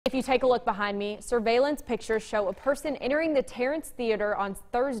If you take a look behind me, surveillance pictures show a person entering the Terrence Theater on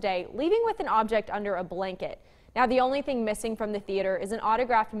Thursday, leaving with an object under a blanket. Now, the only thing missing from the theater is an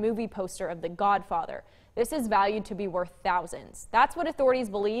autographed movie poster of The Godfather. This is valued to be worth thousands. That's what authorities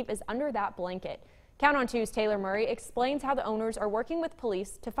believe is under that blanket. Count on 2's Taylor Murray explains how the owners are working with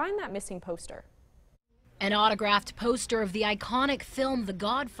police to find that missing poster. An autographed poster of the iconic film The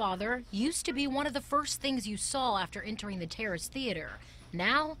Godfather used to be one of the first things you saw after entering the Terrace Theater.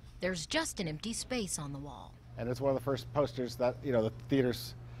 Now, there's just an empty space on the wall. And it's one of the first posters that, the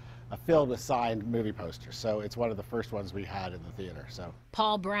theater's filled with signed movie posters. So it's one of the first ones we had in the theater. So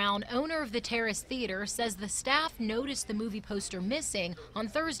Paul Brown, owner of the Terrace Theater, says the staff noticed the movie poster missing on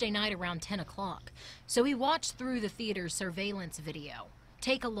Thursday night around 10 o'clock. So he watched through the theater's surveillance video.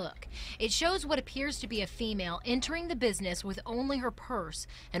 Take a look. It shows what appears to be a female entering the business with only her purse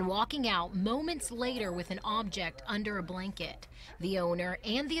and walking out moments later with an object under a blanket. The owner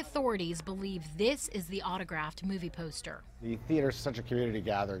and the authorities believe this is the autographed movie poster. the theater is such a community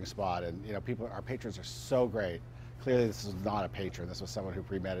gathering spot, and our patrons are so great. Clearly this is not a patron. This was someone who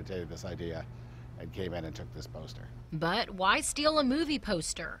premeditated this idea and came in and took this poster. But why steal a movie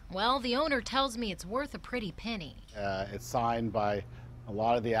poster? Well, the owner tells me it's worth a pretty penny. It's signed by a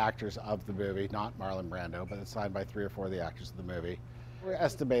lot of the actors of the movie, not Marlon Brando, but it's signed by 3 or 4 of the actors of the movie. We're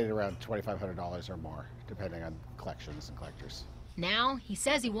estimated around $2,500 or more, depending on collections and collectors. Now, he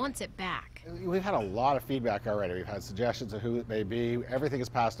says he wants it back. We've had a lot of feedback already. We've had suggestions of who it may be. Everything is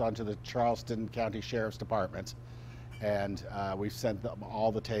passed on to the Charleston County Sheriff's Department, and we've sent them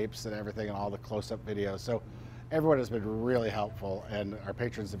all the tapes and everything and all the close-up videos. So everyone has been really helpful, and our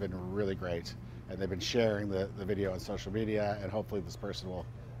patrons have been really great. And they've been sharing the video on social media, and hopefully this person will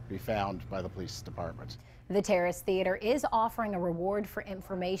be found by the police department. The Terrace Theater is offering a reward for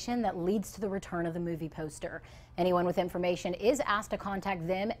information that leads to the return of the movie poster. Anyone with information is asked to contact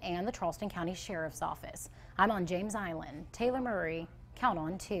them and the Charleston County Sheriff's Office. I'm on James Island. Taylor Murray, Count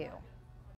on 2.